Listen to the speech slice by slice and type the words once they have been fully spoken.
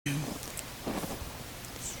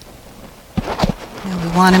We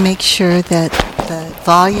want to make sure that the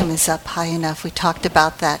volume is up high enough. We talked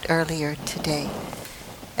about that earlier today.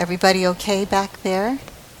 Everybody okay back there?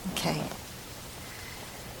 Okay.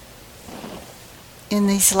 In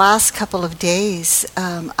these last couple of days,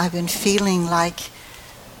 I've been feeling like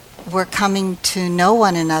we're coming to know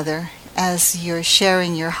one another as you're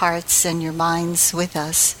sharing your hearts and your minds with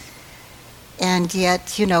us. And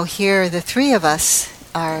yet, here the three of us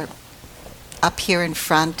are up here in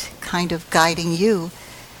front, kind of guiding you,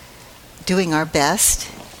 doing our best.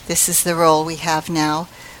 This is the role we have now.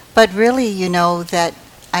 But really,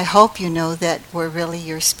 I hope you know that we're really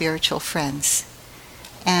your spiritual friends.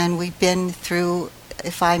 And we've been through,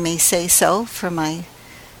 if I may say so, for my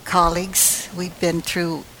colleagues, we've been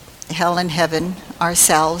through hell and heaven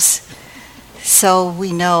ourselves. So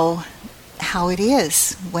we know how it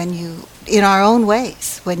is when you, in our own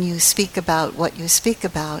ways, when you speak about what you speak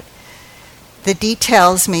about. The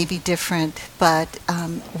details may be different, but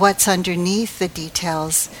what's underneath the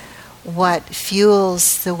details, what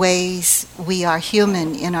fuels the ways we are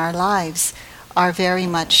human in our lives, are very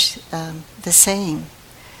much the same.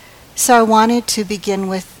 So I wanted to begin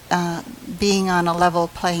with being on a level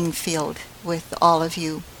playing field with all of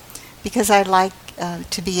you, because I'd like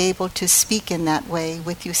to be able to speak in that way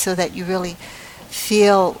with you so that you really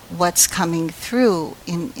feel what's coming through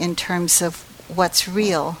in terms of what's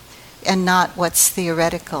real and not what's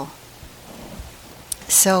theoretical.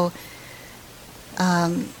 So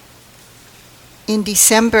in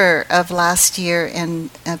December of last year and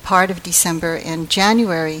part of December and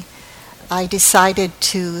January, I decided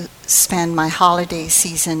to spend my holiday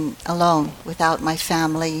season alone without my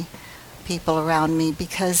family, people around me,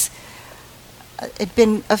 because it'd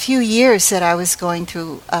been a few years that I was going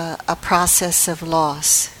through a process of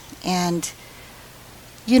loss. And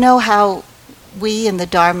you know how we in the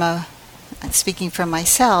Dharma, speaking for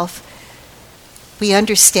myself, we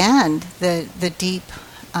understand the deep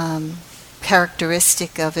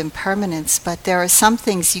characteristic of impermanence, but there are some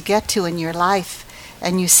things you get to in your life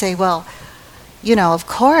and you say, well, of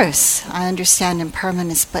course I understand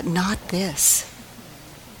impermanence, but not this,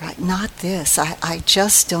 right? Not this. I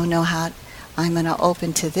just don't know how I'm going to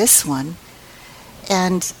open to this one.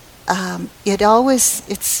 And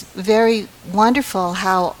it's very wonderful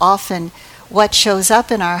how often what shows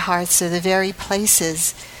up in our hearts are the very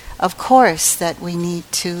places, of course, that we need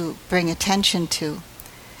to bring attention to.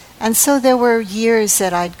 And so there were years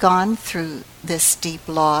that I'd gone through this deep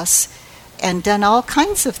loss and done all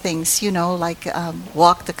kinds of things, like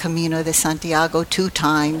walked the Camino de Santiago 2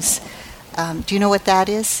 times. Do you know what that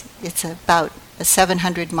is? It's about a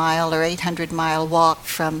 700-mile or 800-mile walk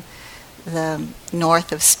from the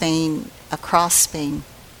north of Spain across Spain.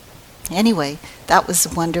 Anyway, that was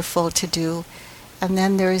wonderful to do. And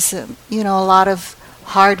then there's, a lot of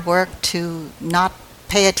hard work to not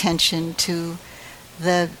pay attention to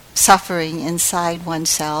the suffering inside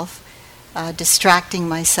oneself, distracting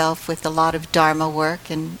myself with a lot of Dharma work.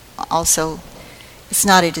 And also, it's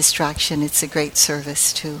not a distraction, it's a great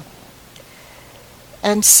service too.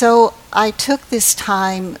 And so I took this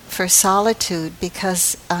time for solitude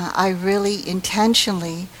because I really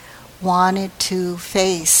intentionally wanted to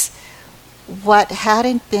face what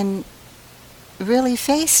hadn't been really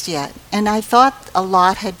faced yet. And I thought a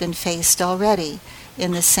lot had been faced already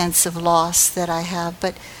in the sense of loss that I have,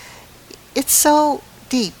 but it's so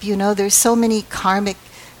deep, there's so many karmic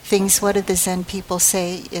things. What did the Zen people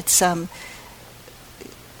say? It's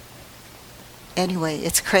anyway,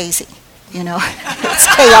 it's crazy,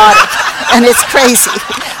 it's chaotic and it's crazy.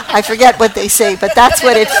 I forget what they say, but that's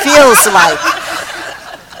what it feels like.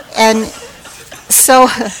 And so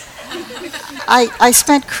I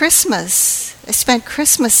spent Christmas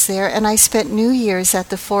there, and I spent New Year's at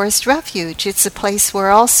the Forest Refuge. It's a place where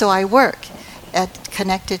also I work,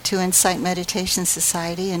 connected to Insight Meditation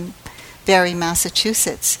Society in Barre,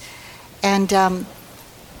 Massachusetts. And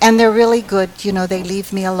they're really good. They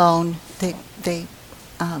leave me alone. They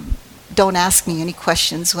don't ask me any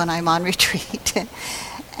questions when I'm on retreat.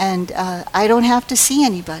 And I don't have to see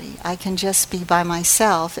anybody. I can just be by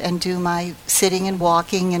myself and do my sitting and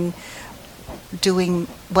walking and doing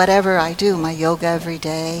whatever I do, my yoga every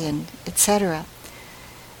day, and etc.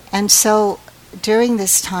 And so during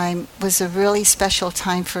this time was a really special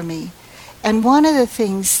time for me. And one of the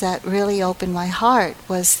things that really opened my heart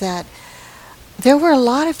was that there were a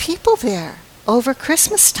lot of people there over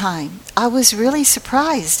Christmas time. I was really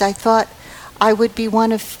surprised. I thought I would be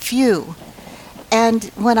one of few. And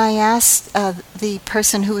when I asked the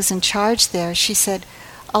person who was in charge there, she said,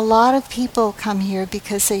 a lot of people come here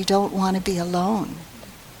because they don't want to be alone.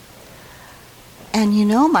 And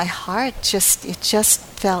my heart just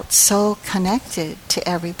felt so connected to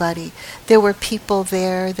everybody. There were people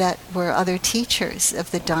there that were other teachers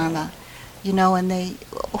of the Dharma, and they,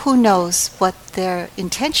 who knows what their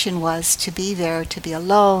intention was to be there, to be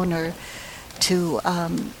alone, or to,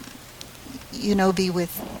 be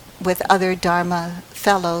with other Dharma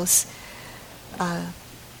fellows,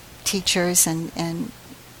 teachers and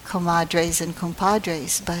comadres and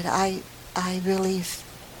compadres. But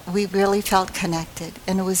we really felt connected,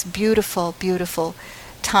 and it was beautiful, beautiful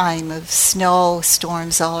time of snow,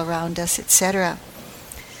 storms all around us, etc.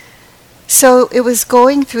 So it was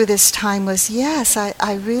going through this time was, yes,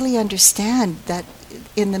 I really understand that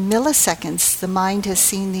in the milliseconds the mind has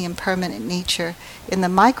seen the impermanent nature in the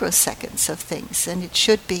microseconds of things, and it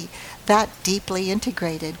should be that deeply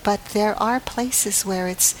integrated. But there are places where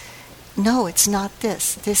it's not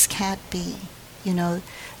this can't be,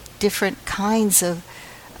 different kinds of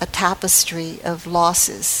a tapestry of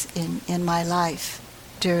losses in my life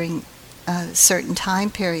during a certain time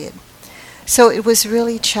period. So it was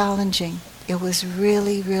really challenging. It was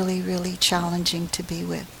really, really, really challenging to be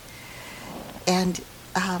with. And,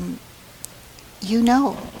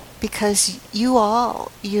 because you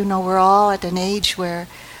all, we're all at an age where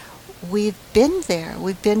we've been there.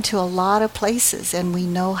 We've been to a lot of places, and we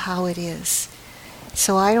know how it is.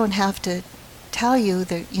 So I don't have to tell you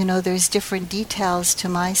that, there's different details to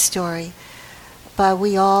my story, but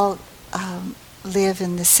we all live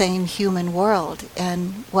in the same human world.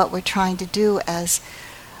 And what we're trying to do, as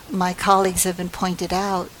my colleagues have been pointing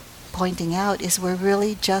out, is we're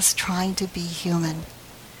really just trying to be human.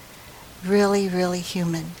 Really, really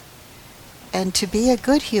human. And to be a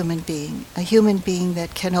good human being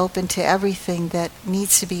that can open to everything that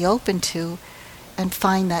needs to be open to, and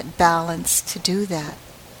find that balance to do that.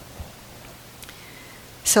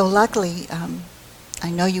 So luckily, I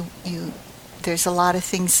know you. There's a lot of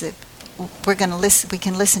things that we're going to listen. We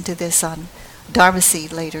can listen to this on Dharma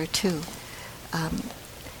Seed later too.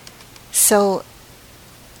 So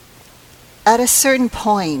at a certain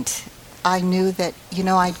point, I knew that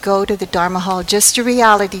I'd go to the Dharma hall, just a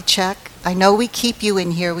reality check. I know we keep you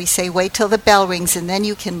in here. We say wait till the bell rings and then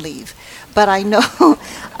you can leave. But I know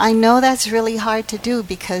that's really hard to do,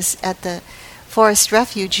 because at the Forest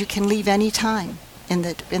Refuge you can leave any time. In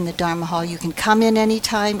the Dharma hall, you can come in any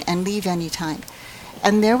time and leave any time.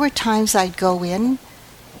 And there were times I'd go in,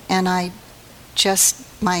 and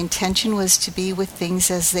my intention was to be with things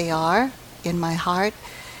as they are in my heart,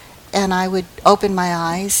 and I would open my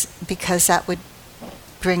eyes, because that would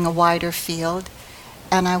bring a wider field,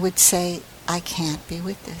 and I would say, I can't be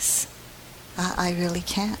with this. I really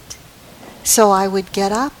can't. So I would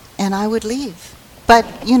get up and I would leave. But,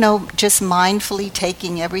 just mindfully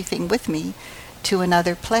taking everything with me to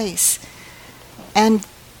another place. And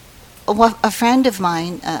a friend of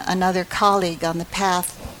mine, another colleague on the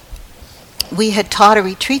path, we had taught a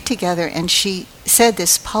retreat together, and she said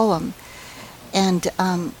this poem, and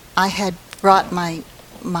I had brought my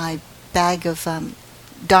bag of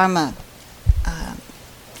Dharma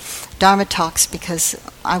talks, because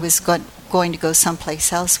I was going to go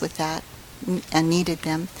someplace else with that and needed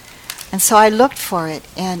them. And so I looked for it,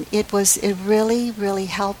 and it really, really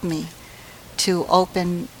helped me to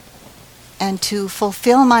open and to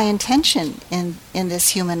fulfill my intention in this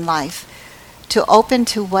human life, to open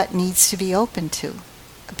to what needs to be open to,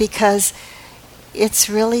 because it's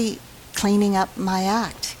really cleaning up my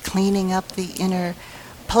act, cleaning up the inner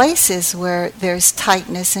places where there's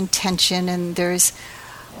tightness and tension, and there's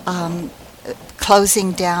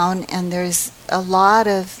closing down, and there's a lot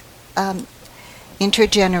of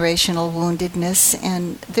intergenerational woundedness,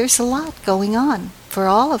 and there's a lot going on for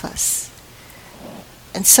all of us.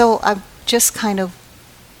 And so I just kind of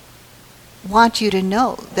want you to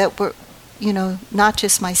know that we're, not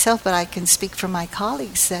just myself, but I can speak for my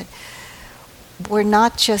colleagues, that we're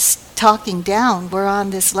not just talking down, we're on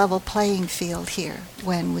this level playing field here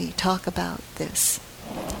when we talk about this.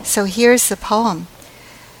 So here's the poem.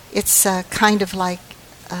 It's kind of like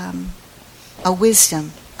a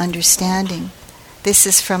wisdom, understanding. This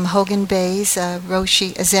is from Hogan Bayes, a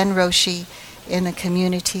Zen Roshi in the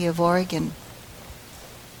community of Oregon.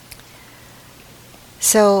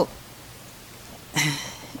 So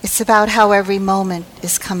it's about how every moment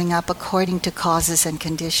is coming up according to causes and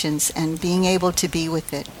conditions, and being able to be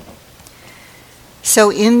with it. So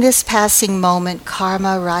in this passing moment,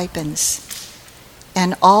 karma ripens,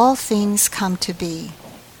 and all things come to be.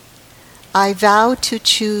 I vow to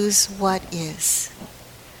choose what is.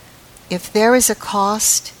 If there is a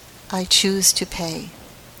cost, I choose to pay.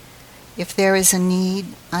 If there is a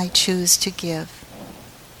need, I choose to give.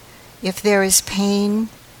 If there is pain,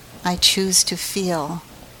 I choose to feel.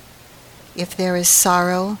 If there is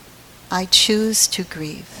sorrow, I choose to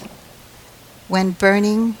grieve. When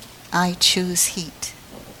burning, I choose heat.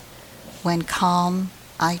 When calm,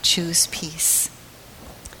 I choose peace.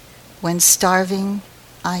 When starving,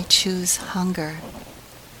 I choose hunger.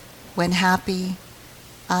 When happy,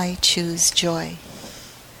 I choose joy.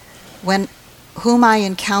 When whom I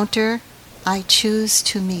encounter, I choose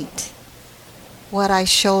to meet. What I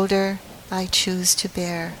shoulder, I choose to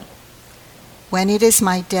bear. When it is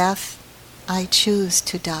my death, I choose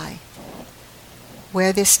to die.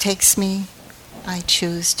 Where this takes me, I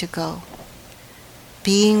choose to go.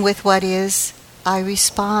 Being with what is, I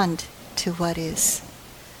respond to what is.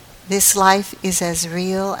 This life is as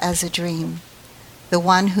real as a dream. The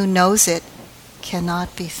one who knows it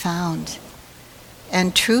cannot be found.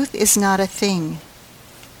 And truth is not a thing.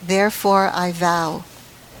 Therefore I vow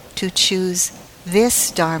to choose this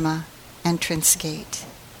Dharma entrance gate.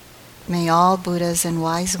 May all Buddhas and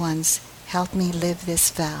wise ones help me live this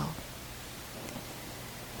vow.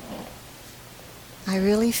 I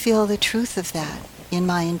really feel the truth of that in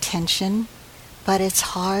my intention, but it's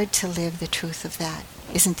hard to live the truth of that,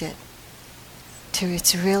 isn't it?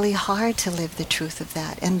 It's really hard to live the truth of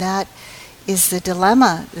that, and that is the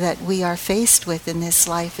dilemma that we are faced with in this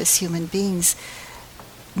life as human beings.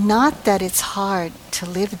 Not that it's hard to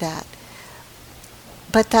live that,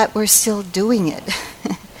 but that we're still doing it.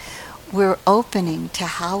 We're opening to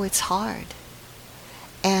how it's hard.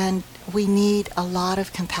 And we need a lot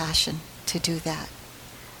of compassion to do that.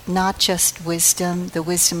 Not just wisdom, the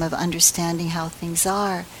wisdom of understanding how things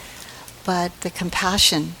are, but the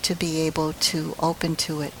compassion to be able to open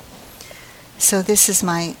to it. So this is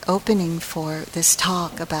my opening for this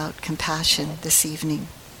talk about compassion this evening.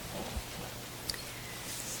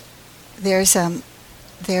 There's a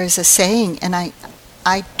saying, and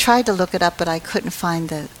I tried to look it up, but I couldn't find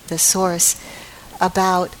the source,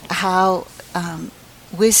 about how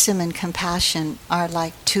wisdom and compassion are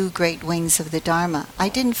like two great wings of the Dharma. I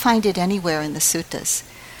didn't find it anywhere in the suttas,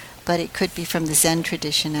 but it could be from the Zen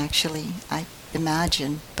tradition, actually, I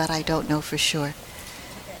imagine, but I don't know for sure.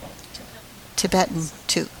 Tibetan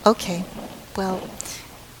too. Okay. Well,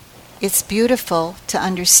 it's beautiful to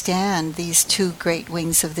understand these two great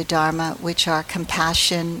wings of the Dharma, which are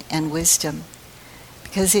compassion and wisdom.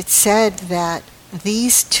 Because it's said that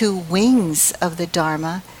these two wings of the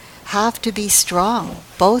Dharma have to be strong.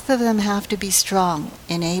 Both of them have to be strong,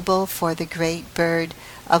 enable for the great bird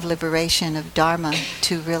of liberation of Dharma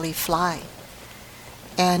to really fly.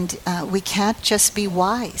 And we can't just be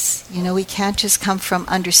wise. We can't just come from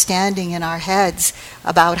understanding in our heads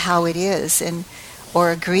about how it is,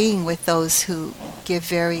 or agreeing with those who give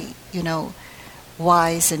very,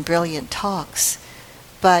 wise and brilliant talks.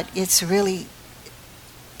 But it's really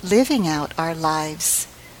living out our lives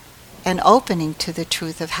and opening to the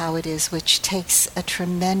truth of how it is, which takes a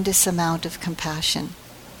tremendous amount of compassion.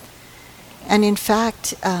 And in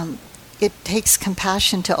fact, it takes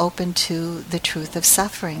compassion to open to the truth of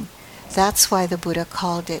suffering. That's why the Buddha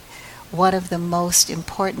called it one of the most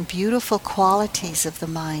important, beautiful qualities of the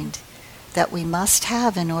mind that we must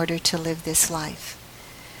have in order to live this life.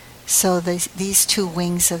 So these two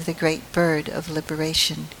wings of the great bird of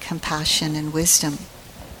liberation, compassion and wisdom.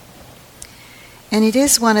 And it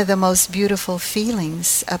is one of the most beautiful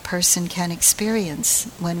feelings a person can experience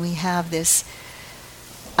when we have this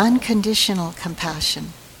unconditional compassion.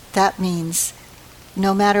 That means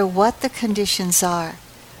no matter what the conditions are,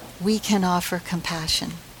 we can offer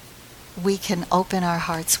compassion. We can open our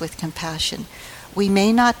hearts with compassion. We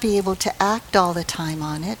may not be able to act all the time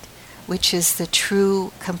on it, which is the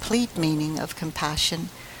true, complete meaning of compassion,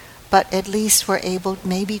 but at least we're able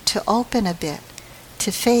maybe to open a bit,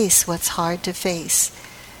 to face what's hard to face.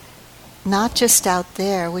 Not just out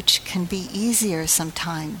there, which can be easier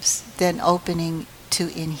sometimes than opening to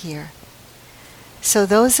in here. So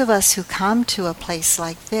those of us who come to a place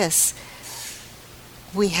like this,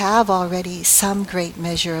 we have already some great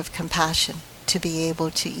measure of compassion to be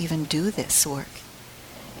able to even do this work.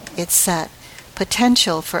 It's that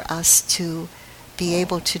potential for us to be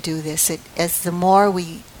able to do this. As the more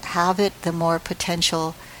we have it, the more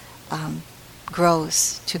potential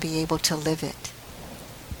grows to be able to live it.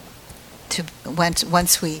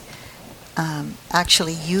 Once we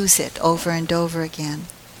actually use it over and over again.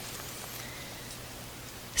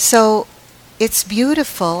 So it's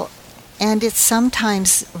beautiful, and it's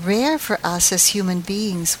sometimes rare for us as human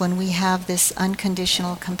beings when we have this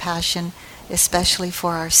unconditional compassion, especially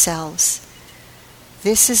for ourselves.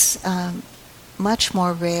 This is much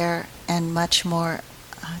more rare and much more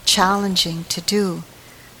challenging to do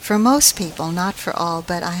For most people, not for all,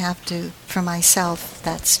 but I have to, for myself,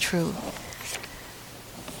 that's true.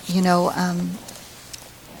 You know,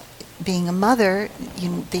 being a mother,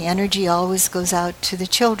 the energy always goes out to the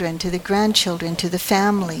children, to the grandchildren, to the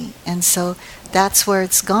family. And so that's where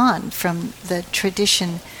it's gone from the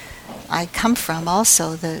tradition I come from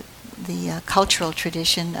also, the cultural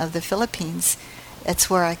tradition of the Philippines. It's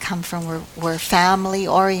where I come from. We're family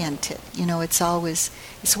oriented. You know, it's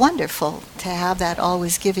wonderful to have that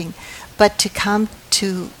always giving. But to come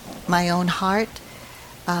to my own heart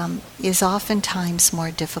is oftentimes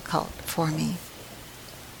more difficult for me.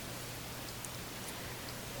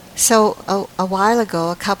 So a while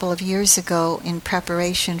ago, a couple of years ago, in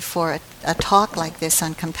preparation for a talk like this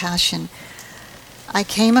on compassion, I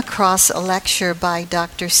came across a lecture by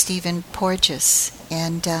Dr. Stephen Porges,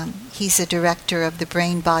 and he's a director of the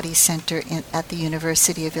Brain Body Center at the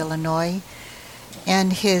University of Illinois,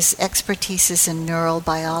 and his expertise is in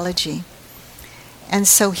neurobiology. And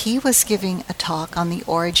so he was giving a talk on the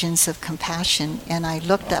origins of compassion, and I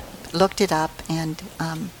looked it up and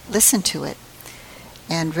listened to it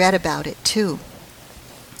and read about it too.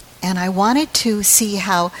 And I wanted to see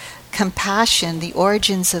how compassion, the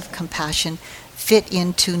origins of compassion, fit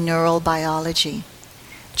into neurobiology.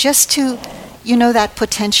 Just to, that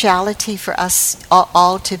potentiality for us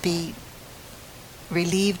all to be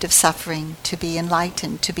relieved of suffering, to be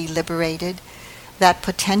enlightened, to be liberated, that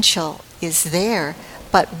potential is there,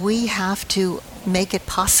 but we have to make it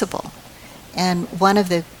possible. And one of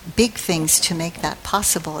the big things to make that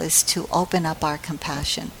possible is to open up our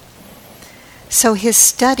compassion. So his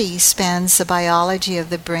study spans the biology of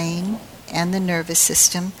the brain and the nervous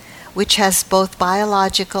system, which has both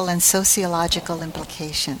biological and sociological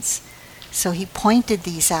implications. So he pointed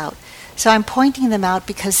these out. So I'm pointing them out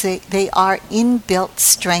because they are inbuilt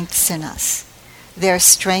strengths in us. They're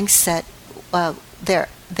strengths that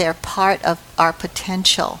they're part of our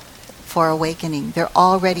potential for awakening. They're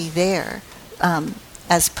already there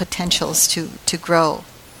as potentials to grow.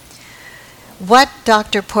 What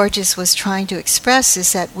Dr. Porges was trying to express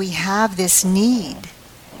is that we have this need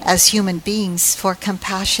as human beings for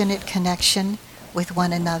compassionate connection with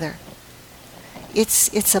one another.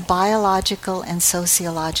 It's a biological and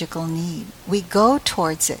sociological need. We go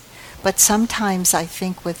towards it, but sometimes I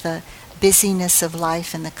think with the busyness of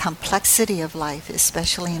life and the complexity of life,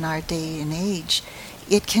 especially in our day and age,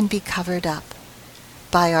 it can be covered up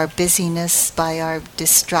by our busyness, by our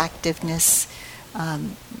distractiveness,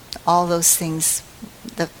 all those things,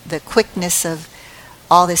 the quickness of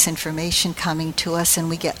all this information coming to us, and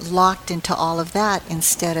we get locked into all of that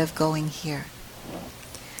instead of going here.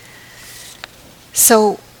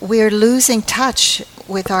 So we're losing touch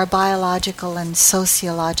with our biological and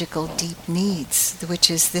sociological deep needs,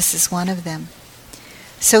 this is one of them.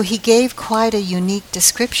 So he gave quite a unique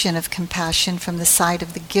description of compassion from the side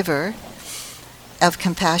of the giver of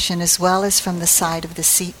compassion as well as from the side of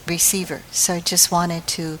the receiver. So I just wanted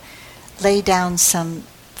to lay down some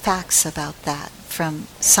facts about that from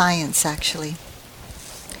science, actually.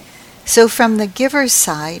 So from the giver's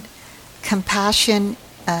side, compassion,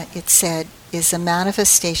 it said, is a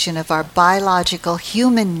manifestation of our biological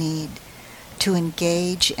human need to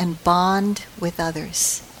engage and bond with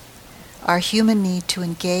others. Our human need to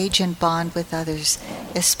engage and bond with others,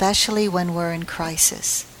 especially when we're in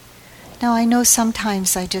crisis. Now, I know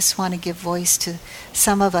sometimes I just want to give voice to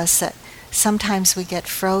some of us that sometimes we get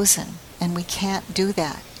frozen and we can't do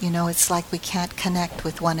that. It's like we can't connect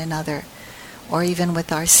with one another or even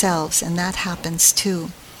with ourselves, and that happens too.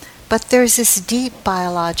 But there's this deep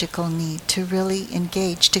biological need to really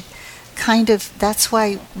engage, to that's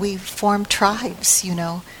why we form tribes,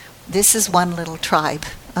 This is one little tribe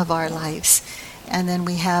of our lives. And then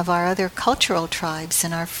we have our other cultural tribes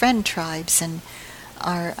and our friend tribes and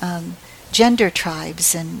our gender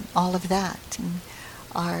tribes and all of that. And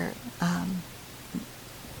our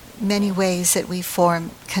many ways that we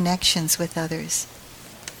form connections with others.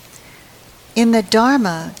 In the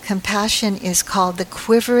Dharma, compassion is called the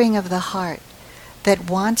quivering of the heart that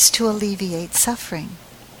wants to alleviate suffering.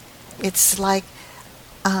 It's like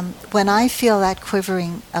when I feel that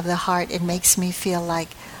quivering of the heart, it makes me feel like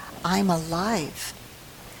I'm alive,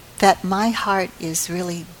 that my heart is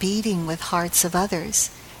really beating with hearts of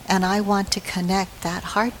others, and I want to connect that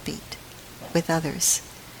heartbeat with others.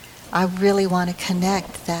 I really want to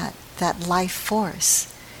connect that life force.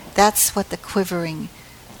 That's what the quivering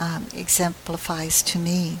exemplifies to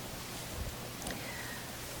me.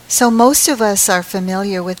 So most of us are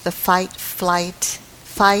familiar with the fight, flight,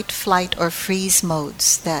 or freeze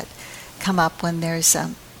modes that come up when there's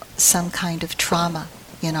some kind of trauma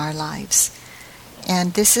in our lives.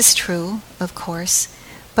 And this is true, of course,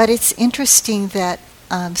 But it's interesting that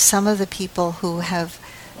some of the people who have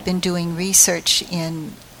been doing research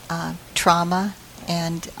in trauma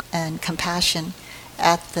and compassion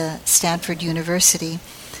at the Stanford University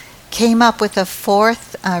came up with a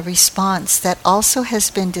fourth response that also has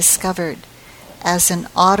been discovered as an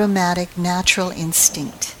automatic natural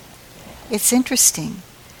instinct. It's interesting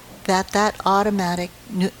that automatic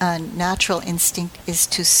natural instinct is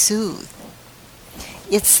to soothe.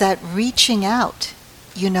 It's that reaching out,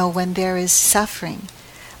 when there is suffering,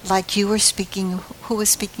 like you were speaking, who was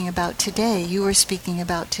speaking about today? You were speaking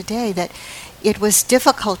about today that it was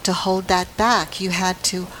difficult to hold that back. You had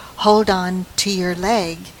to hold on to your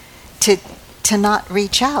leg to not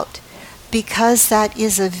reach out, because that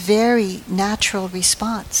is a very natural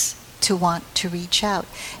response to want to reach out.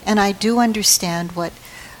 And I do understand what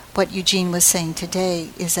Eugene was saying today,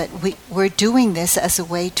 is that we're doing this as a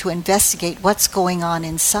way to investigate what's going on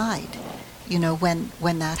inside,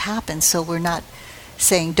 when that happens. So we're not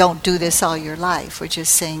saying don't do this all your life. We're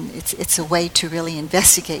just saying it's a way to really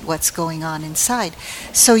investigate what's going on inside.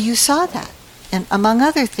 So you saw that, and among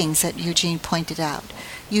other things that Eugene pointed out,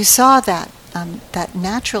 you saw that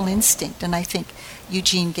natural instinct, and I think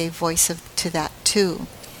Eugene gave voice to that too.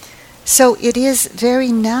 So it is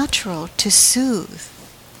very natural to soothe.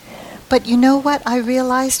 But you know what I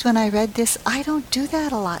realized when I read this? I don't do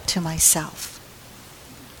that a lot to myself,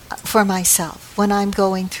 for myself, when I'm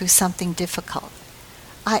going through something difficult.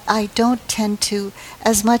 I don't tend to,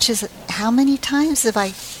 as much as, how many times have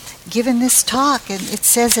I given this talk, and it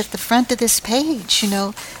says at the front of this page,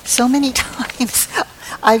 so many times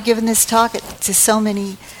I've given this talk to so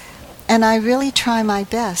many, and I really try my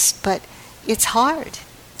best, but it's hard.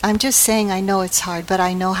 I'm just saying I know it's hard, but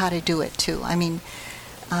I know how to do it too. I mean,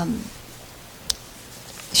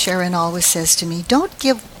 Sharon always says to me, don't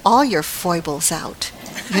give all your foibles out,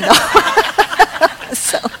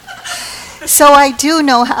 So I do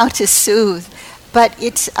know how to soothe, but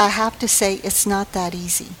I have to say it's not that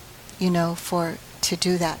easy, to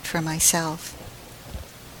do that for myself.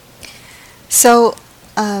 So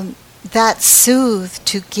that soothe,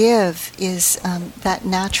 to give, is that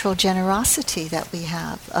natural generosity that we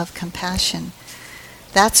have of compassion.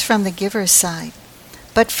 That's from the giver's side.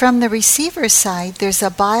 But from the receiver's side, there's a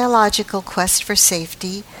biological quest for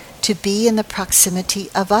safety, to be in the proximity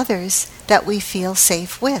of others that we feel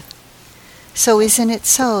safe with. So isn't it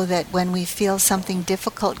so that when we feel something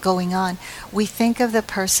difficult going on, we think of the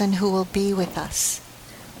person who will be with us?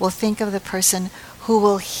 We'll think of the person who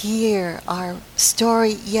will hear our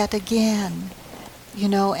story yet again,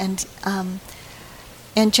 and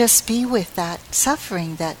just be with that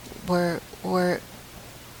suffering that we're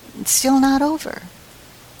still not over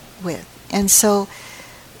with. And so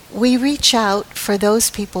we reach out for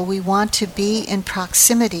those people we want to be in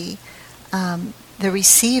proximity. The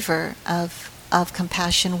receiver of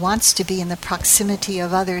compassion wants to be in the proximity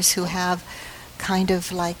of others who have kind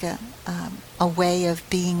of like a way of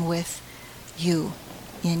being with you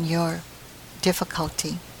in your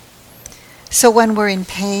difficulty. So when we're in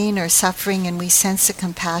pain or suffering and we sense a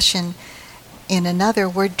compassion in another,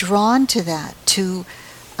 we're drawn to that,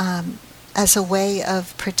 as a way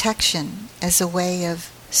of protection, as a way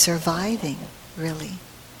of surviving, really.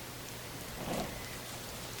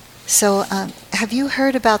 So have you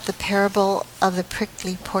heard about the parable of the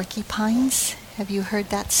prickly porcupines? Have you heard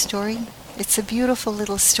that story? It's a beautiful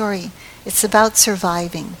little story. It's about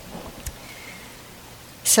surviving.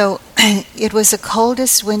 So it was the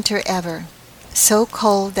coldest winter ever, so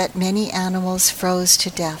cold that many animals froze to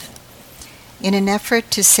death. In an effort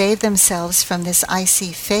to save themselves from this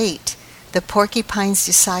icy fate, the porcupines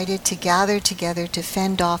decided to gather together to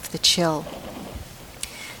fend off the chill.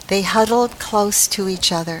 They huddled close to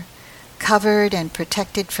each other, covered and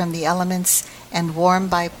protected from the elements and warmed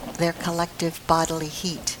by their collective bodily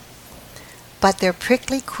heat. But their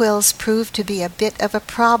prickly quills proved to be a bit of a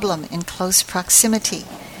problem in close proximity.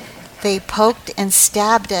 They poked and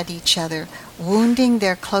stabbed at each other, wounding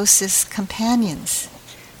their closest companions.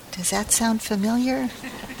 Does that sound familiar?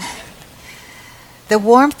 The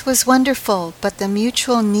warmth was wonderful, but the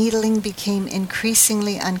mutual needling became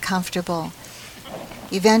increasingly uncomfortable.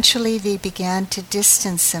 Eventually they began to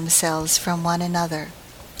distance themselves from one another,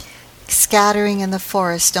 scattering in the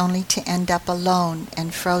forest only to end up alone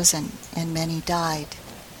and frozen, and many died.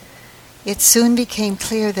 It soon became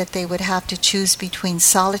clear that they would have to choose between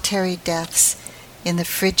solitary deaths in the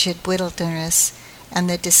frigid wilderness and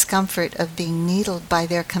the discomfort of being needled by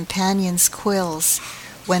their companions' quills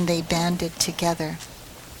when they banded together.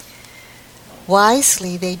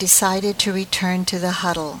 Wisely, they decided to return to the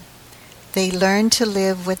huddle. They learn to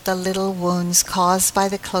live with the little wounds caused by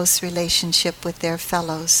the close relationship with their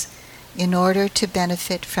fellows in order to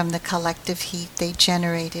benefit from the collective heat they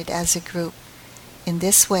generated as a group. In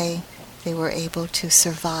this way, they were able to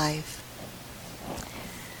survive.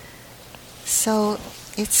 So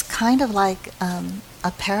it's kind of like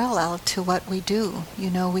a parallel to what we do.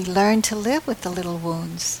 We learn to live with the little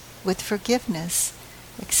wounds, with forgiveness,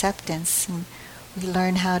 acceptance, and we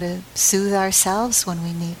learn how to soothe ourselves when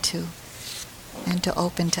we need to, and to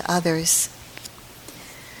open to others.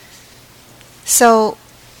 So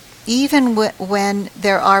even when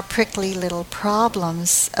there are prickly little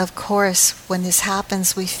problems, of course, when this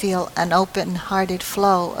happens, we feel an open-hearted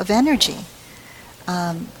flow of energy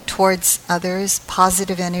towards others,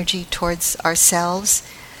 positive energy towards ourselves.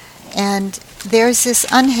 And there's this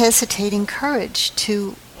unhesitating courage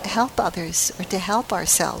to help others, or to help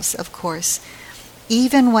ourselves, of course,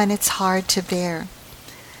 even when it's hard to bear.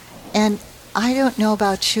 And I don't know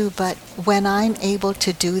about you, but when I'm able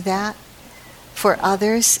to do that for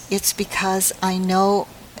others, it's because I know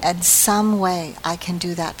in some way I can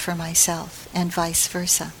do that for myself, and vice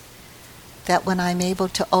versa. That when I'm able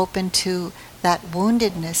to open to that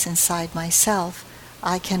woundedness inside myself,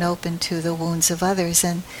 I can open to the wounds of others.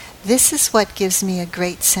 And this is what gives me a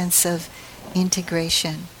great sense of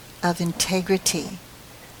integration, of integrity,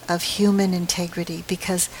 of human integrity,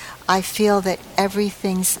 because I feel that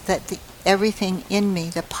everything in me,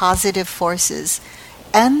 the positive forces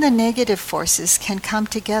and the negative forces, can come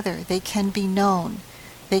together. They can be known,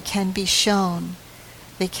 they can be shown,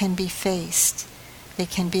 they can be faced, they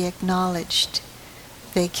can be acknowledged,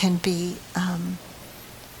 they can be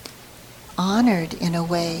honored in a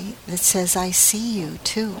way that says, I see you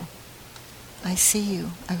too. I see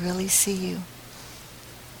you. I really see you.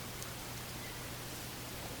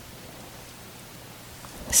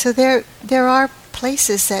 So there are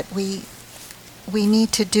places that we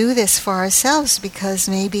need to do this for ourselves, because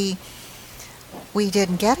maybe we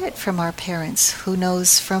didn't get it from our parents. Who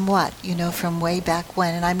knows from what? From way back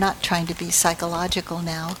when. And I'm not trying to be psychological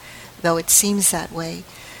now, though it seems that way.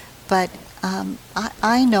 But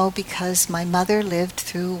I know, because my mother lived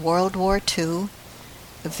through World War II,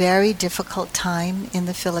 a very difficult time in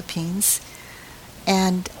the Philippines,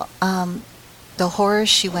 and the horrors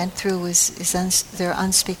she went through they're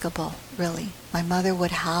unspeakable, really. My mother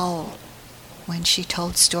would howl when she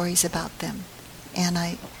told stories about them, and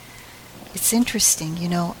it's interesting,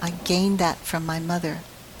 I gained that from my mother,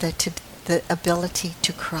 the ability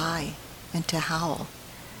to cry and to howl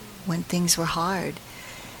when things were hard.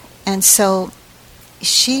 And so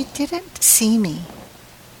she didn't see me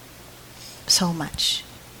so much,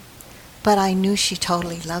 but I knew she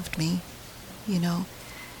totally loved me.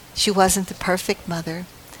 She wasn't the perfect mother,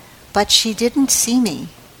 but she didn't see me.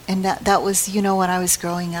 And that was, when I was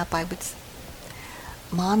growing up, I would,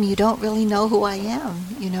 Mom, you don't really know who I am,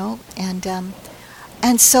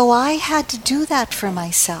 and so I had to do that for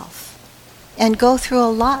myself, and go through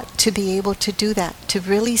a lot to be able to do that, to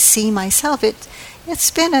really see myself.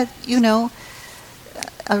 It's been a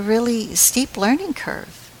really steep learning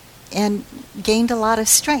curve, and gained a lot of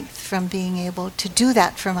strength from being able to do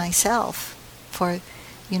that for myself, for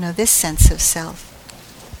this sense of self.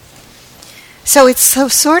 So it's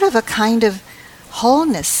sort of a kind of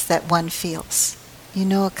wholeness that one feels,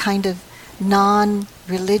 a kind of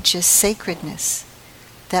non-religious sacredness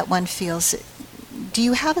that one feels. Do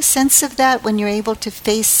you have a sense of that when you're able to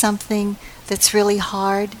face something that's really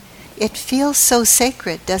hard? It feels so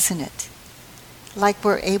sacred, doesn't it? Like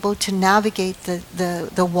we're able to navigate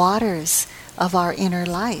the waters of our inner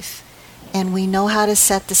life, and we know how to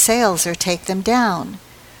set the sails or take them down.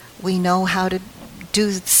 We know how to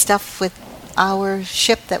do stuff with our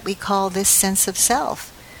ship that we call this sense of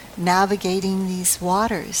self, navigating these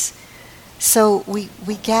waters. So we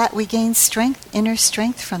gain strength, inner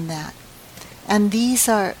strength from that. And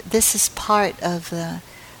this is part of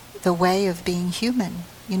the way of being human,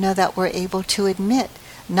 that we're able to admit,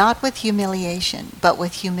 not with humiliation, but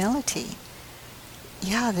with humility.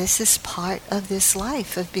 Yeah, this is part of this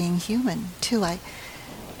life of being human, too.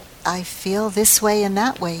 I feel this way and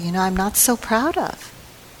that way. I'm not so proud of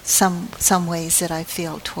some ways that I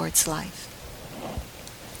feel towards life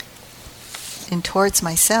and towards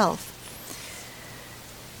myself.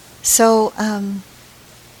 So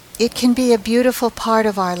it can be a beautiful part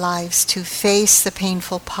of our lives to face the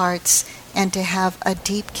painful parts and to have a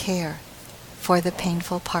deep care for the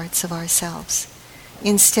painful parts of ourselves,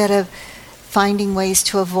 instead of finding ways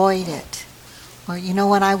to avoid it. Or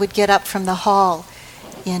when I would get up from the hall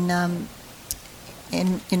in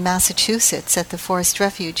Massachusetts at the Forest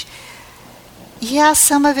Refuge, Yeah,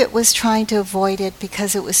 some of it was trying to avoid it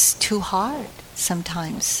because it was too hard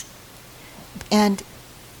sometimes. And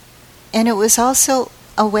it was also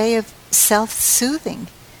a way of self-soothing,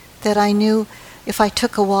 that I knew if I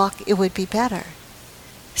took a walk it would be better.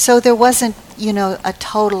 So there wasn't, a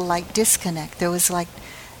total disconnect. There was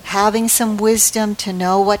having some wisdom to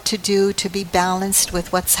know what to do to be balanced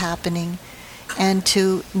with what's happening, and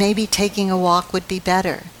to maybe taking a walk would be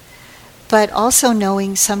better. But also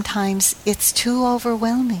knowing sometimes it's too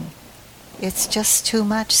overwhelming. It's just too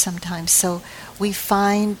much sometimes. So we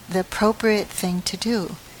find the appropriate thing to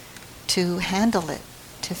do, to handle it,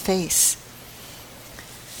 to face.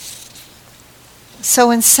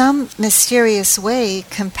 So in some mysterious way,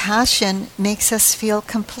 compassion makes us feel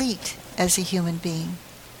complete as a human being.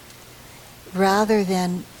 Rather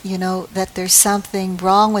than, that there's something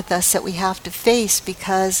wrong with us that we have to face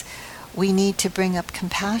because we need to bring up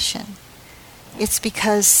compassion. It's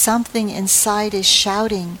because something inside is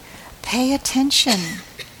shouting, pay attention.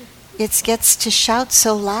 It gets to shout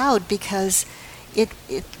so loud because it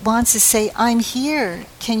wants to say, I'm here.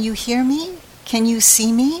 Can you hear me? Can you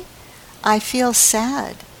see me? I feel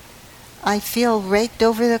sad. I feel raked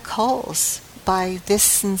over the coals by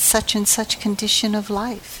this and such condition of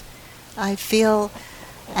life. I feel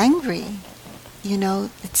angry.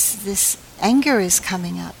 It's this anger is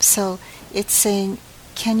coming up. So it's saying,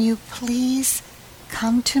 can you please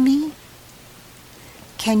come to me?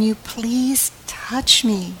 Can you please touch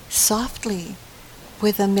me softly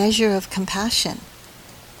with a measure of compassion?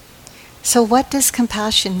 So what does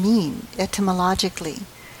compassion mean etymologically?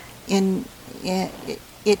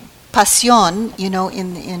 Pasión,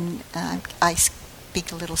 I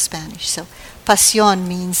speak a little Spanish, so pasión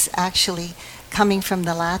means actually, coming from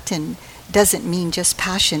the Latin, doesn't mean just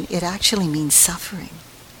passion, it actually means suffering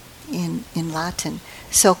in Latin.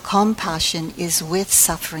 So compassion is with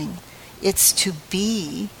suffering. It's to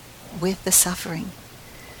be with the suffering.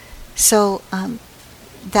 So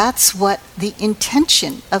that's what the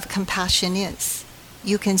intention of compassion is.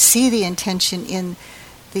 You can see the intention in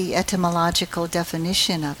the etymological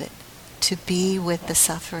definition of it, to be with the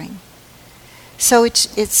suffering. So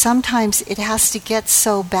it's sometimes it has to get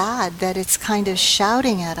so bad that it's kind of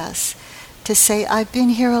shouting at us to say, I've been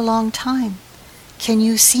here a long time. Can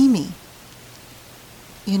you see me?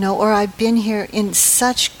 Or I've been here in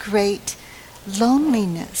such great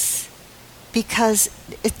loneliness because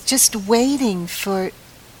it's just waiting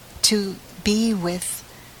to be with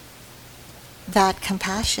that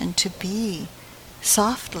compassion, to be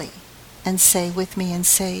softly and say with me and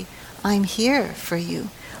say, I'm here for you.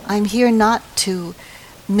 I'm here not to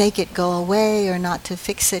make it go away or not to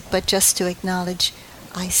fix it, but just to acknowledge,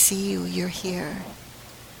 I see you, you're here.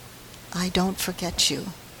 I don't forget you.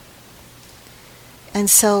 And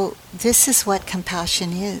so this is what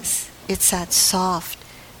compassion is. It's that soft,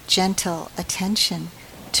 gentle attention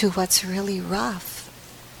to what's really rough,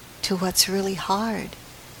 to what's really hard,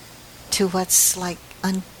 to what's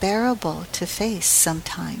unbearable to face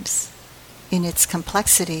sometimes in its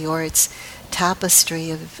complexity or its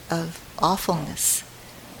tapestry of awfulness.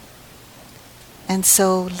 And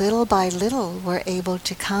so little by little we're able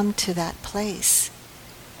to come to that place.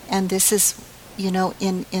 And this is,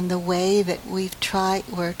 in the way that we're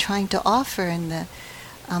trying to offer, in the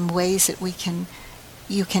ways that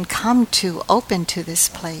you can come to open to this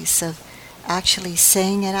place of actually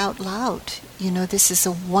saying it out loud. This is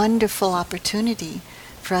a wonderful opportunity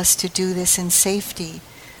for us to do this in safety,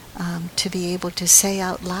 to be able to say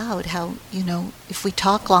out loud how, if we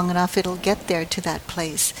talk long enough, it'll get there to that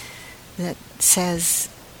place that says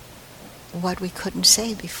what we couldn't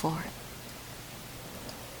say before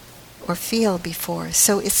or feel before.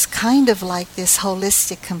 So it's kind of like this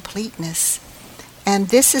holistic completeness. And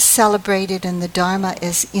this is celebrated in the Dharma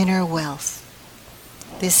as inner wealth.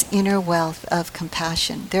 This inner wealth of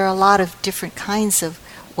compassion. There are a lot of different kinds of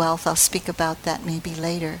wealth. I'll speak about that maybe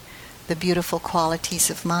later, the beautiful qualities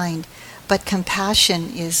of mind. But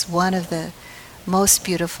compassion is one of the most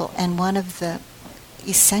beautiful and one of the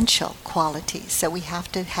essential qualities that we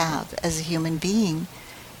have to have as a human being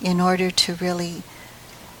in order to really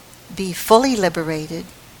be fully liberated,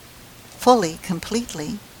 fully,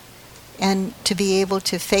 completely, and to be able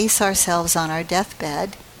to face ourselves on our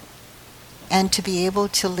deathbed and to be able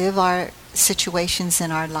to live our situations in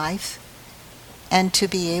our life and to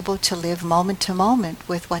be able to live moment to moment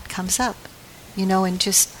with what comes up, in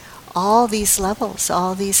just all these levels,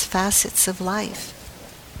 all these facets of life.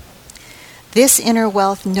 This inner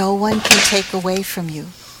wealth no one can take away from you.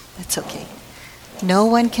 That's okay. No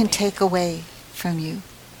one can take away from you,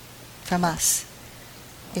 from us.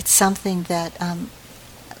 It's something that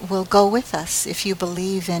will go with us if you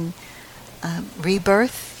believe in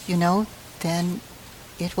rebirth, then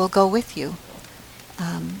it will go with you.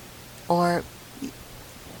 Or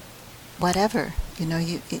whatever,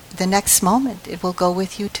 the next moment, it will go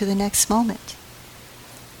with you to the next moment.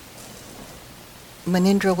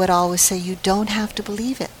 Munindra would always say, you don't have to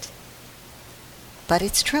believe it. But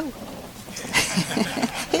it's true.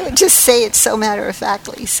 He would just say it so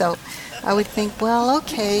matter-of-factly. So I would think, well,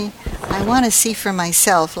 okay, I want to see for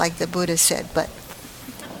myself, like the Buddha said, but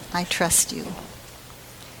I trust you.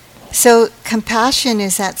 So compassion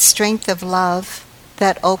is that strength of love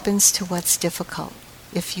that opens to what's difficult.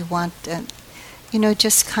 If you want,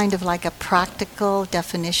 just kind of like a practical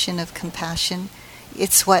definition of compassion,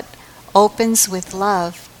 it's what opens with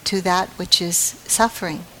love to that which is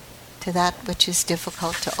suffering, to that which is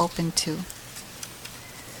difficult to open to.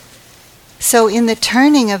 So in the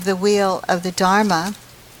turning of the wheel of the Dharma,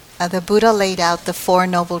 the Buddha laid out the Four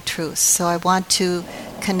Noble Truths. So I want to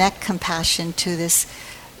connect compassion to this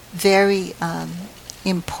very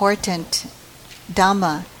important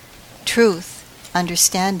Dhamma truth,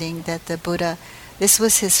 understanding that the Buddha, this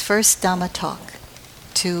was his first Dhamma talk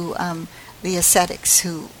to the ascetics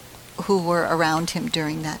who were around him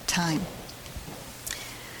during that time.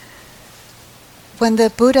 When the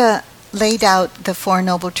Buddha laid out the Four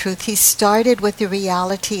Noble Truths, he started with the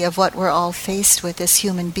reality of what we're all faced with as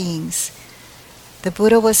human beings. The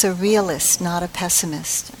Buddha was a realist, not a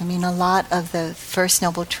pessimist. I mean, a lot of the First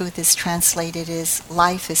Noble Truth is translated as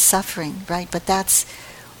life is suffering, right? But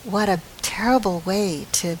what a terrible way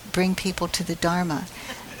to bring people to the Dharma.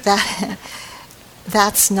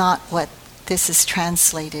 That's not what this is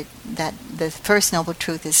translated, that the First Noble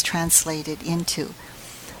Truth is translated into.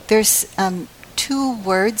 There's two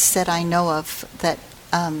words that I know of that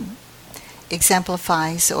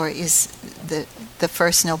exemplifies or is the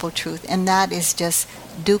First Noble Truth, and that is just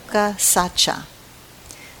dukkha satcha.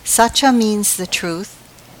 Satcha means the truth,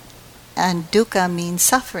 and dukkha means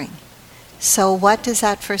suffering. So what does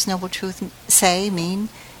that First Noble Truth mean?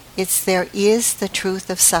 It's there is the truth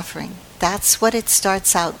of suffering. That's what it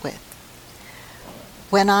starts out with.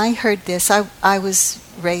 When I heard this, I was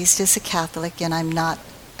raised as a Catholic, and I'm not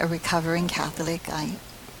a recovering Catholic. I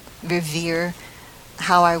revere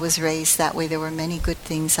how I was raised that way. There were many good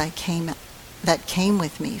things that came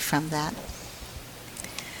with me from that.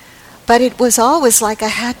 But it was always like I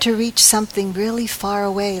had to reach something really far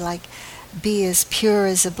away, like be as pure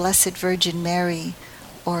as a Blessed Virgin Mary,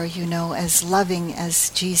 or as loving as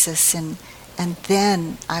Jesus, and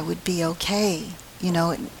then I would be okay.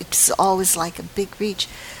 It's always like a big reach.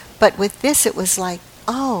 But with this, it was like,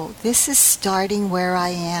 oh, this is starting where I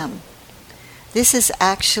am. This is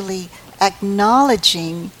actually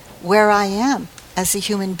acknowledging where I am as a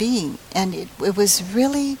human being. And it was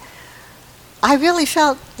really, I really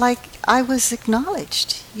felt like I was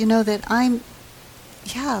acknowledged, that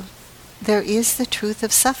there is the truth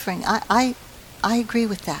of suffering. I agree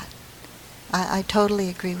with that. I totally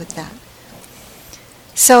agree with that.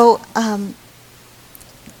 So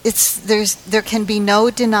there can be no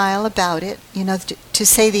denial about it, to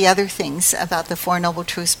say the other things about the Four Noble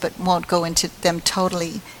Truths, but won't go into them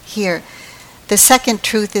totally here. The second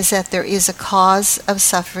truth is that there is a cause of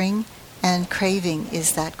suffering, and craving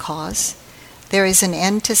is that cause. There is an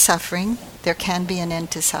end to suffering. There can be an end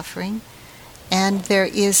to suffering. And there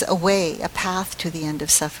is a way, a path to the end of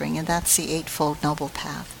suffering, and that's the Eightfold Noble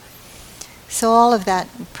Path. So all of that,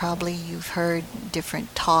 probably you've heard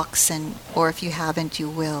different talks, or if you haven't, you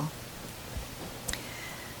will.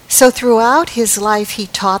 So throughout his life, he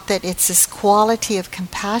taught that it's this quality of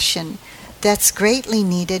compassion that's greatly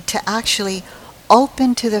needed to actually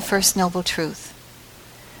open to the First Noble Truth.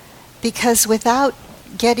 Because without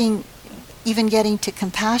even getting to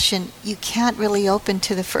compassion, you can't really open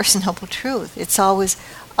to the First Noble Truth. It's always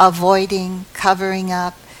avoiding, covering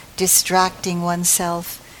up, distracting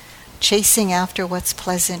oneself, chasing after what's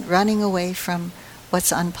pleasant, running away from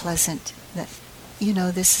what's unpleasant.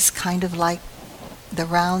 This is kind of like the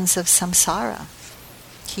rounds of samsara,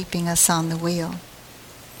 keeping us on the wheel.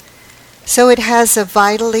 So it has a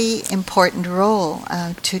vitally important role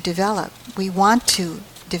to develop. We want to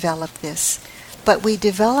develop this, but we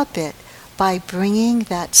develop it by bringing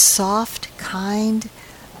that soft, kind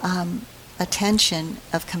attention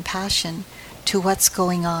of compassion to what's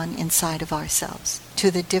going on inside of ourselves,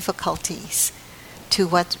 to the difficulties, to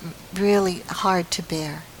what's really hard to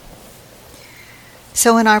bear.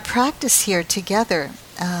 So in our practice here together,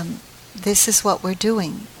 this is what we're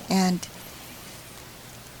doing. And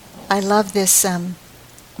I love this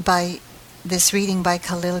by this reading by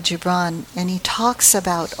Khalil Gibran, and he talks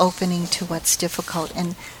about opening to what's difficult,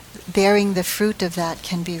 and bearing the fruit of that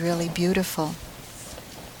can be really beautiful.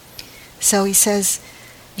 So he says,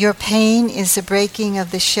 your pain is the breaking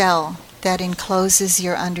of the shell that encloses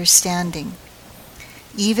your understanding.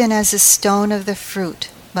 Even as a stone of the fruit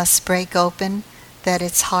must break open that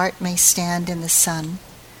its heart may stand in the sun,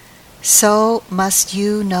 so must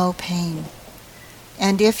you know pain.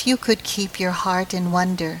 And if you could keep your heart in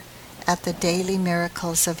wonder at the daily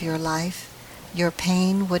miracles of your life, your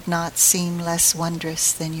pain would not seem less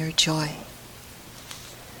wondrous than your joy.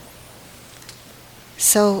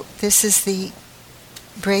 So this is the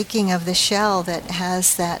breaking of the shell that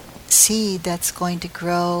has that seed that's going to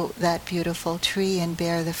grow that beautiful tree and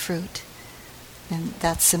bear the fruit. And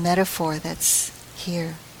that's the metaphor that's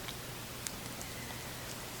here.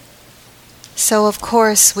 So of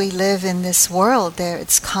course we live in this world there,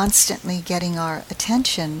 it's constantly getting our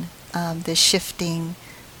attention, this shifting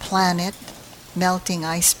planet, melting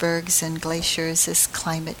icebergs and glaciers, this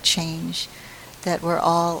climate change that we're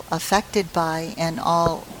all affected by and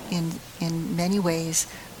all in many ways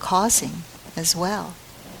causing as well.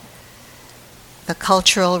 The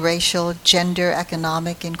cultural, racial, gender,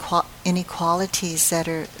 economic inequalities that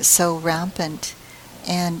are so rampant,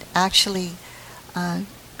 and actually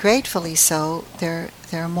gratefully so, they're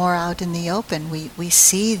more out in the open. We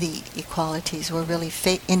see the equalities,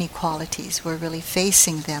 inequalities, we're really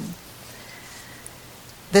facing them.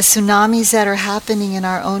 The tsunamis that are happening in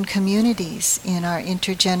our own communities, in our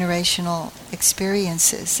intergenerational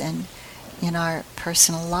experiences, and in our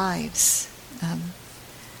personal lives.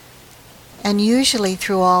 And usually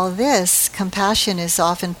through all this, compassion is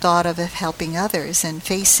often thought of as helping others and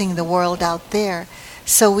facing the world out there.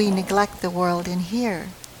 So we neglect the world in here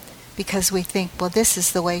because we think, well, this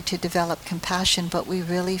is the way to develop compassion, but we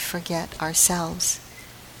really forget ourselves.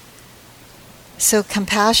 So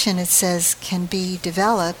compassion, it says, can be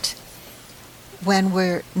developed when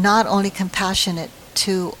we're not only compassionate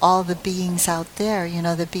to all the beings out there,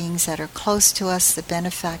 the beings that are close to us, the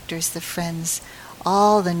benefactors, the friends,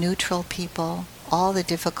 all the neutral people, all the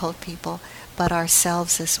difficult people, but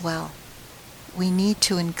ourselves as well. We need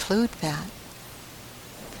to include that.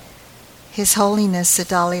 His Holiness, the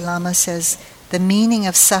Dalai Lama says, the meaning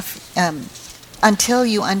of until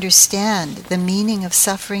you understand the meaning of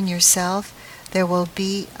suffering yourself, there will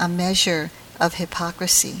be a measure of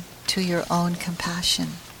hypocrisy to your own compassion.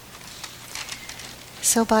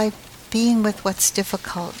 So by being with what's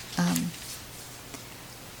difficult,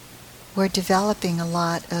 we're developing a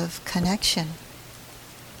lot of connection,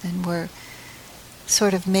 and we're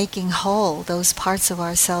sort of making whole those parts of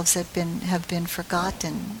ourselves that have been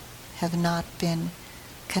forgotten, have not been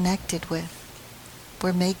connected with.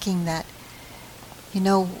 We're making that,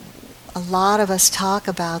 a lot of us talk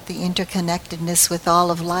about the interconnectedness with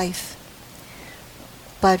all of life,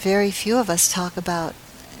 but very few of us talk about,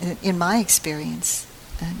 in my experience,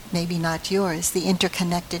 maybe not yours, the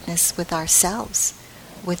interconnectedness with ourselves,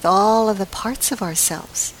 with all of the parts of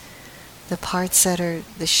ourselves, the parts that are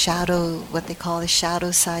the shadow, what they call the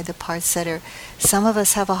shadow side, the parts that are, some of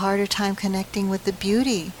us have a harder time connecting with the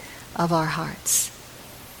beauty of our hearts.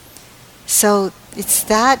 So it's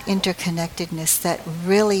that interconnectedness that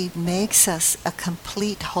really makes us a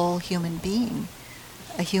complete whole human being,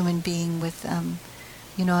 a human being with, an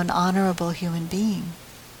honorable human being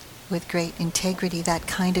with great integrity, that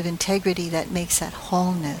kind of integrity that makes that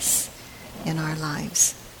wholeness in our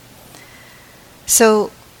lives.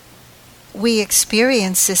 So we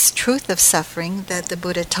experience this truth of suffering that the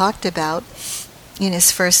Buddha talked about in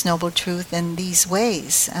his first noble truth in these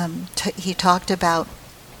ways. He talked about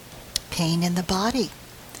pain in the body,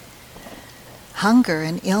 hunger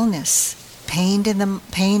and illness, pain in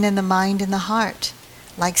the mind and the heart,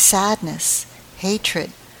 like sadness,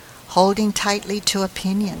 hatred, holding tightly to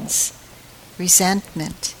opinions,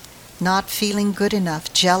 resentment, not feeling good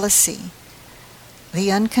enough, jealousy, the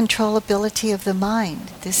uncontrollability of the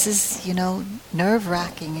mind. This is,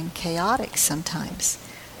 nerve-wracking and chaotic sometimes.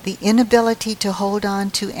 The inability to hold on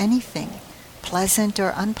to anything, pleasant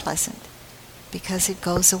or unpleasant, because it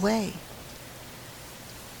goes away.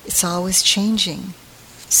 It's always changing.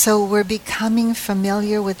 So we're becoming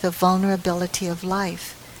familiar with the vulnerability of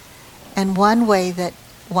life. And one way that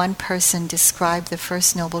one person described the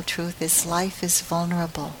First Noble Truth is life is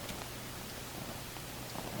vulnerable.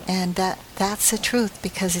 And that's the truth,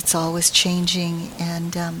 because it's always changing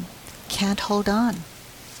and can't hold on.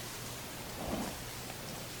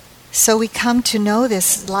 So we come to know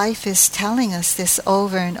this. Life is telling us this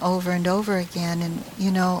over and over and over again. And,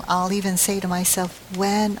 I'll even say to myself,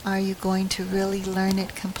 when are you going to really learn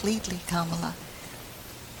it completely, Kamala?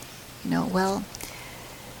 Well,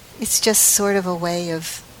 it's just sort of a way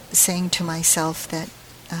of saying to myself that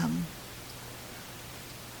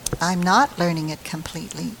I'm not learning it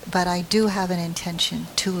completely, but I do have an intention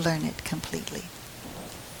to learn it completely.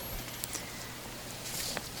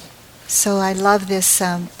 So I love this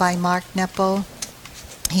by Mark Nepo.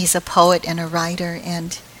 He's a poet and a writer,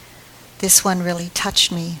 and this one really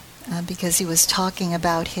touched me because he was talking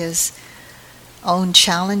about his own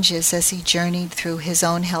challenges as he journeyed through his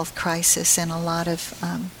own health crisis and a lot of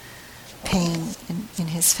pain in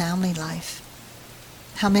his family life.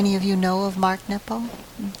 How many of you know of Mark Nepo?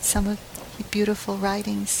 Some of his beautiful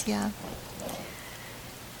writings, yeah.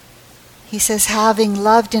 He says, having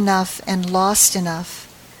loved enough and lost enough,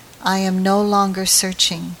 I am no longer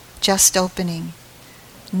searching, just opening,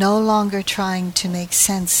 no longer trying to make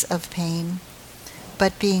sense of pain,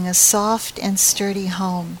 but being a soft and sturdy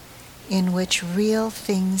home in which real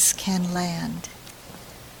things can land.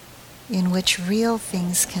 In which real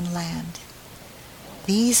things can land.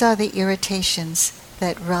 These are the irritations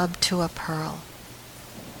that rub to a pearl.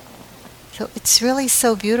 So it's really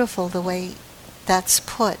so beautiful the way that's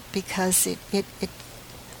put, because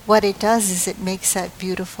what it does is it makes that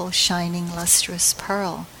beautiful, shining, lustrous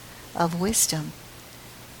pearl of wisdom.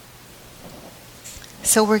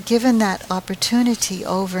 So we're given that opportunity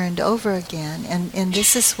over and over again, and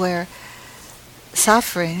this is where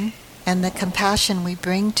suffering and the compassion we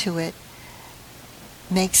bring to it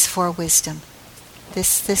makes for wisdom.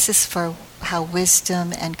 This is for how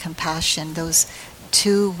wisdom and compassion, those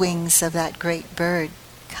two wings of that great bird,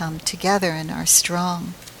 come together and are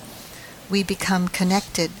strong. We become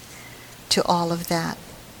connected to all of that.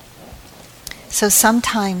 So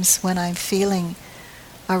sometimes when I'm feeling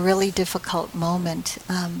a really difficult moment,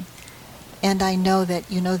 and I know that,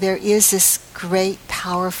 there is this great,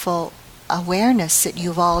 powerful awareness that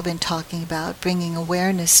you've all been talking about, bringing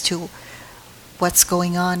awareness to what's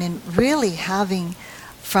going on, and really having,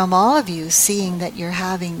 from all of you, seeing that you're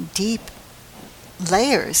having deep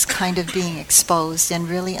layers kind of being exposed and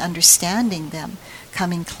really understanding them,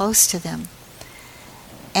 coming close to them.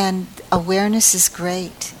 And awareness is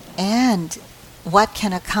great. And what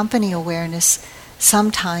can accompany awareness,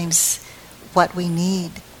 sometimes what we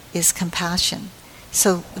need is compassion.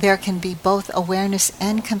 So there can be both awareness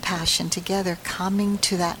and compassion together coming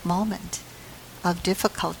to that moment of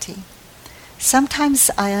difficulty.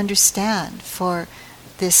 Sometimes I understand for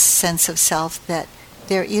this sense of self that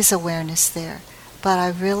there is awareness there, but I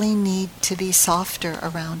really need to be softer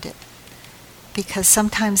around it. Because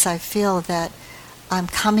sometimes I feel that I'm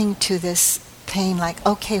coming to this pain like,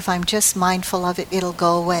 okay, if I'm just mindful of it, it'll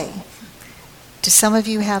go away. Do some of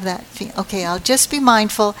you have that feeling? Okay, I'll just be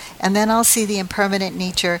mindful, and then I'll see the impermanent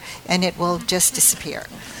nature, and it will just disappear.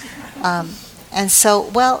 And so,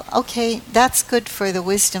 well, okay, that's good for the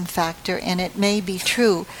wisdom factor, and it may be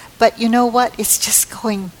true, but you know what? It's just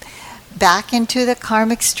going back into the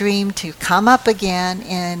karmic stream to come up again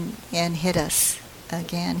and hit us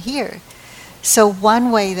again here. So one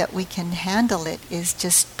way that we can handle it is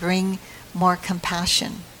just bring more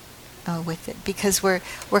compassion with it, because we're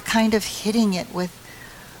kind of hitting it with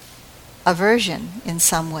aversion in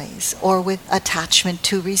some ways, or with attachment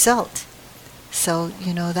to result. So,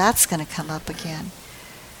 that's going to come up again.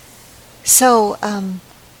 So,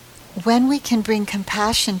 when we can bring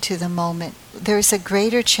compassion to the moment, there's a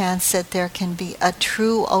greater chance that there can be a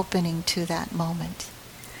true opening to that moment.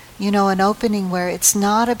 An opening where it's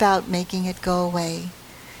not about making it go away.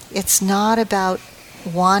 It's not about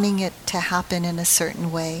wanting it to happen in a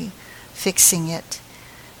certain way, fixing it.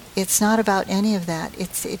 It's not about any of that.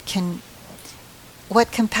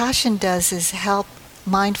 What compassion does is help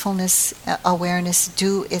mindfulness, awareness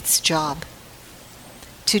do its job.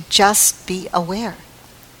 To just be aware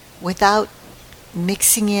without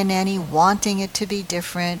mixing in any wanting it to be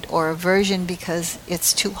different or aversion because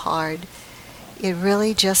it's too hard. It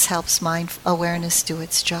really just helps awareness do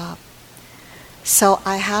its job. So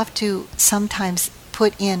I have to sometimes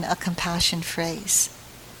put in a compassion phrase.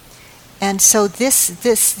 And so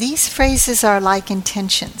these phrases are like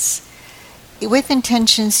intentions. With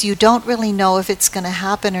intentions, you don't really know if it's going to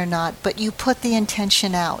happen or not, but you put the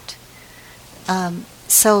intention out.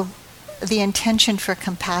 So the intention for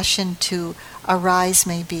compassion to arise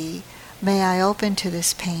may be, may I open to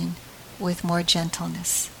this pain with more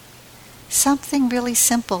gentleness. Something really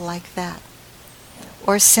simple like that.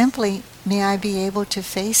 Or simply, may I be able to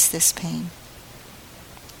face this pain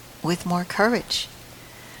with more courage.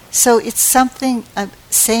 So it's something,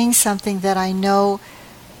 saying something that I know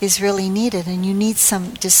is really needed, and you need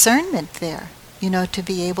some discernment there, to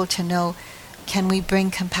be able to know, can we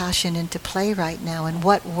bring compassion into play right now, and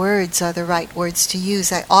what words are the right words to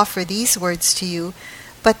use? I offer these words to you,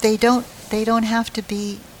 but they don't have to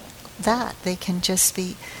be that. They can just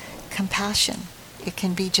be compassion. It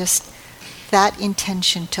can be just that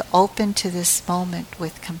intention to open to this moment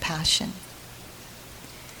with compassion.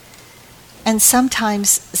 And sometimes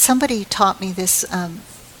somebody taught me this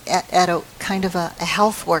at a kind of a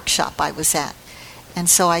health workshop I was at. And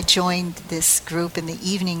so I joined this group in the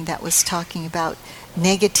evening that was talking about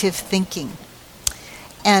negative thinking.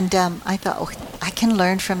 And I thought, oh, I can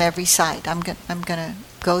learn from every side. I'm going to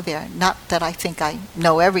go there. Not that I think I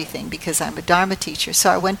know everything, because I'm a Dharma teacher. So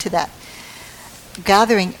I went to that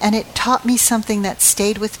gathering, and it taught me something that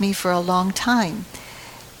stayed with me for a long time.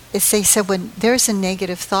 It's, they said, when there's a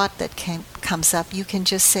negative thought that comes up, you can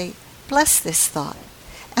just say, bless this thought.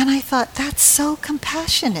 And I thought, that's so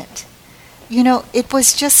compassionate. You know, it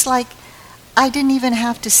was just like, I didn't even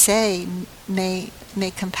have to say, may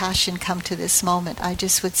compassion come to this moment. I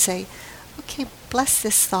just would say, okay, bless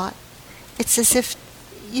this thought. It's as if,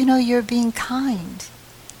 you know, you're being kind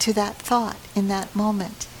to that thought in that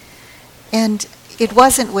moment. And it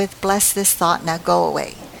wasn't with, bless this thought, now go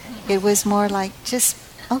away. It was more like, just,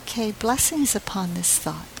 okay, blessings upon this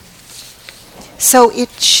thought. So it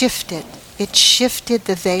shifted. It shifted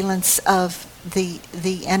the valence of the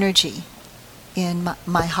energy in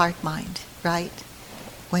my heart-mind, right?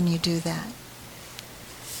 When you do that.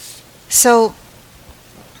 So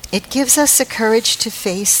it gives us the courage to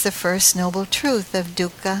face the first noble truth of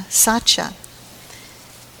dukkha satcha.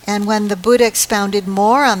 And when the Buddha expounded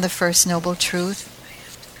more on the first noble truth,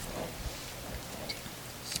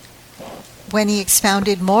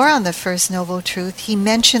 he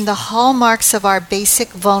mentioned the hallmarks of our basic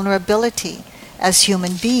vulnerability as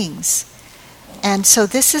human beings. And so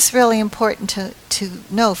this is really important to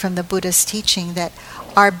know from the Buddha's teaching, that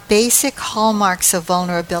our basic hallmarks of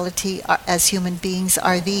vulnerability as human beings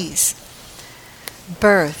are these: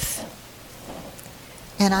 birth,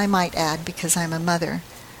 and I might add, because I'm a mother,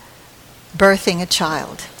 birthing a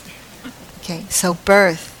child. Okay, so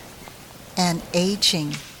birth and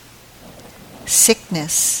aging,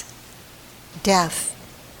 sickness, death,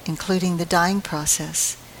 including the dying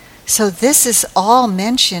process. So this is all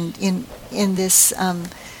mentioned in this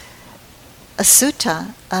a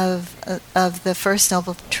sutta of the First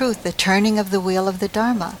Noble Truth, the turning of the wheel of the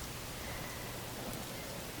Dharma.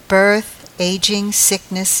 Birth, aging,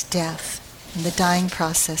 sickness, death, and the dying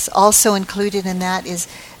process. Also included in that is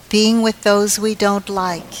being with those we don't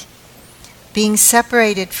like, being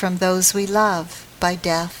separated from those we love by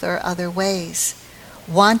death or other ways,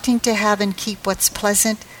 wanting to have and keep what's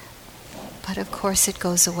pleasant, but of course it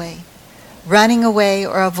goes away, running away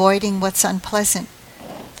or avoiding what's unpleasant,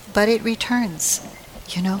 but it returns,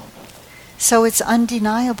 you know. So it's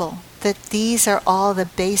undeniable that these are all the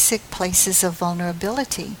basic places of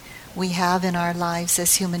vulnerability we have in our lives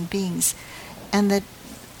as human beings. And the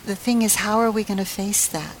thing is, how are we going to face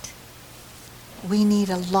that? We need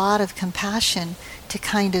a lot of compassion to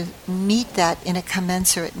kind of meet that in a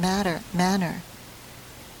commensurate manner.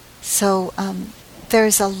 So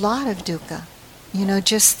there's a lot of dukkha. You know,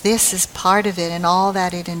 just this is part of it and all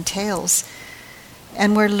that it entails.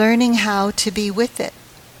 And we're learning how to be with it.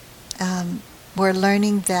 We're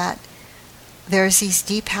learning that there's these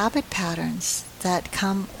deep habit patterns that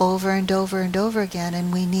come over and over and over again,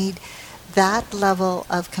 and we need that level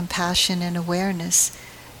of compassion and awareness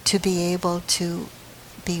to be able to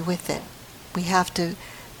be with it. We have to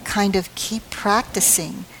kind of keep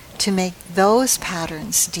practicing to make those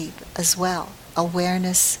patterns deep as well.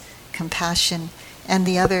 Awareness, compassion, and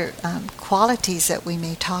the other qualities that we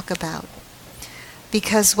may talk about.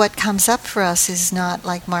 Because what comes up for us is not,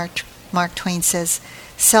 like Mark Twain says,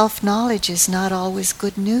 self-knowledge is not always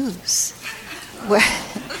good news.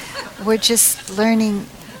 We're just learning,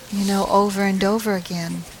 you know, over and over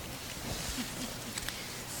again.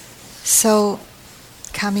 So,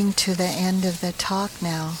 coming to the end of the talk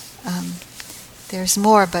now, there's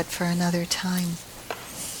more, but for another time.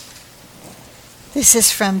 This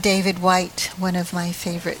is from David Whyte, one of my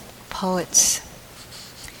favorite poets.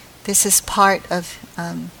 This is part of,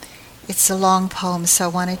 it's a long poem, so I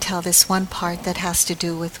want to tell this one part that has to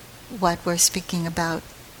do with what we're speaking about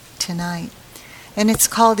tonight. And it's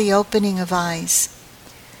called The Opening of Eyes.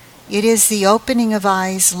 It is the opening of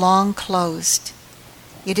eyes long closed.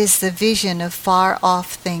 It is the vision of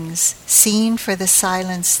far-off things, seen for the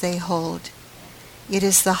silence they hold. It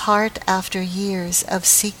is the heart after years of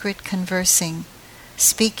secret conversing,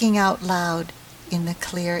 speaking out loud in the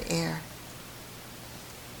clear air.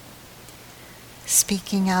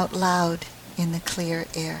 Speaking out loud in the clear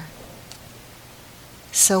air.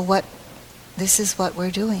 So this is what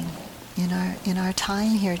we're doing in our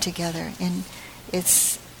time here together. And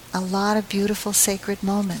it's a lot of beautiful sacred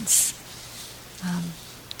moments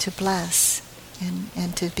to bless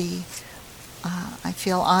and to be I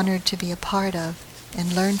feel honored to be a part of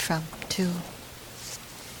and learn from, too.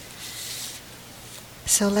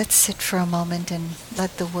 So let's sit for a moment and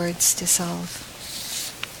let the words dissolve.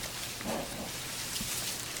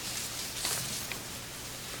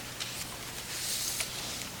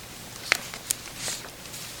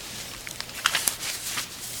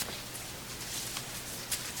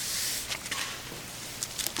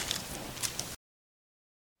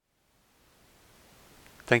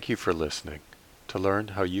 Thank you for listening. To learn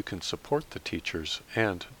how you can support the teachers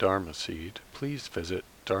and Dharma Seed, please visit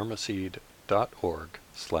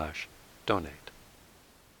dharmaseed.org/donate.